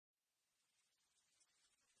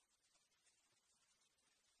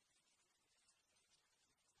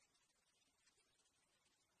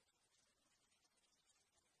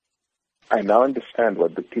I now understand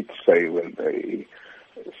what the kids say when they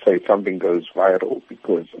say something goes viral,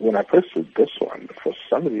 because when I posted this one, for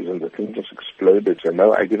some reason the thing just exploded. So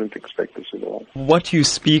no, I didn't expect this at all. What you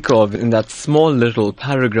speak of in that small little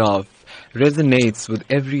paragraph resonates with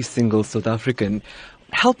every single South African.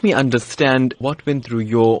 Help me understand what went through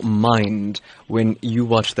your mind when you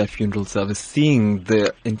watched that funeral service, seeing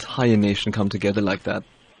the entire nation come together like that.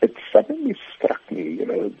 It suddenly struck me,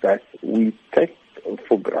 that we take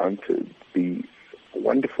for granted the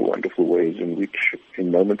wonderful, wonderful ways in which,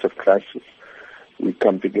 in moments of crisis, we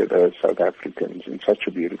come together as South Africans in such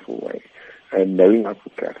a beautiful way. And knowing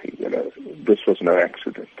Uncle Kathy, this was no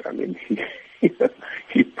accident. I mean,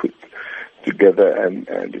 he put together,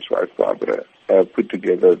 and his wife Barbara put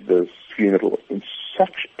together this funeral in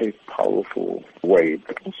such a powerful way,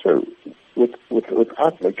 but also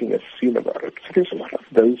without making a scene about it. So there's a lot of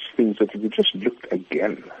those things that if you just looked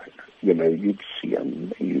again, you'd see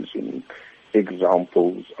amazing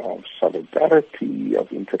examples of solidarity, of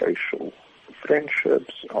interracial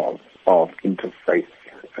friendships, of interfaith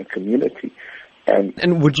community.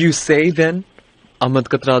 And would you say then THAT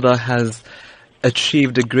Kathrada has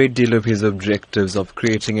achieved a great deal of his objectives of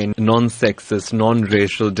creating a non-sexist,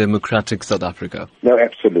 non-racial, democratic South Africa? No,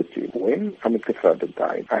 absolutely. When THAT Kathrada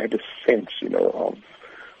died, I had a sense, of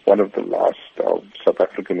one of the last of South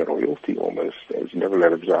African royalty, almost, as Neville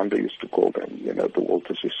Alexander used to call them, the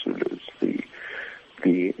Walter Sisulus,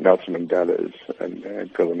 the Nelson Mandelas,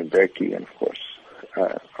 and Governor Mbeki, and of course,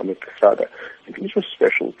 THAT Kathrada. These were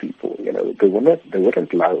special people, they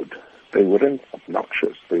weren't loud, they weren't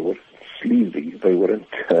obnoxious, they weren't sleazy, they weren't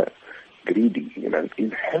greedy,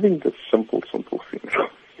 in having this simple funeral,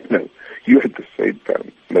 you at the same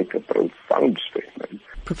time make a profound statement.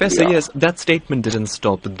 Professor, yes, that statement didn't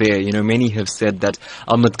stop there. Many have said that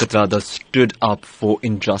THAT Kathrada stood up for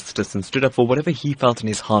injustice and stood up for whatever he felt in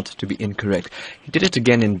his heart to be incorrect. He did it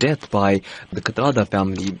again in death by the Kathrada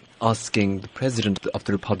family asking the President of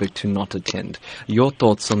the Republic to not attend. Your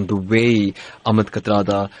thoughts on the way THAT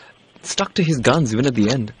Kathrada stuck to his guns even at the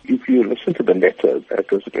end? If you listen to the letter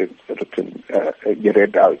that was written,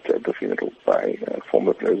 read out at the funeral by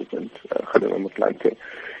former President Kgalema Motlanthe,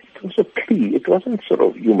 it was a plea. It wasn't sort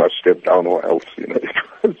of, you must step down or else, It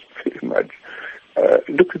was very much,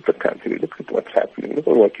 look at the country, look at what's happening, look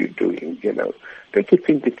at what you're doing, Don't you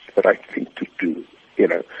think it's the right thing to do,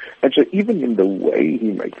 And so even in the way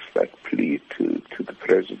he makes that plea to the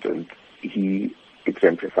President, he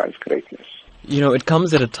exemplifies greatness. It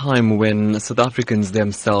comes at a time when South Africans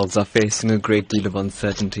themselves are facing a great deal of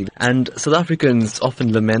uncertainty. And South Africans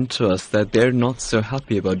often lament to us that they're not so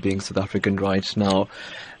happy about being South African right now.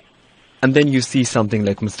 And then you see something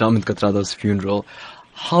like Mr. THAT Kathrada's funeral.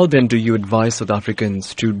 How then do you advise South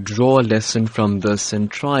Africans to draw a lesson from this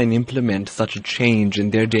and try and implement such a change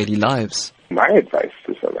in their daily lives? My advice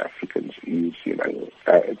to South Africans is,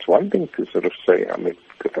 it's one thing to sort of say, THAT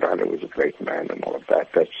Kathrada was a great man and all of that.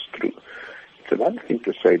 That's true. It's another thing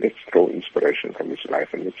to say, let's draw inspiration from his life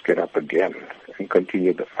and let's get up again and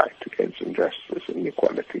continue the fight against injustice,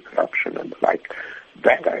 inequality, corruption, and the like.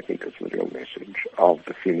 That, I think, is the real message of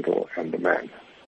the funeral and the man.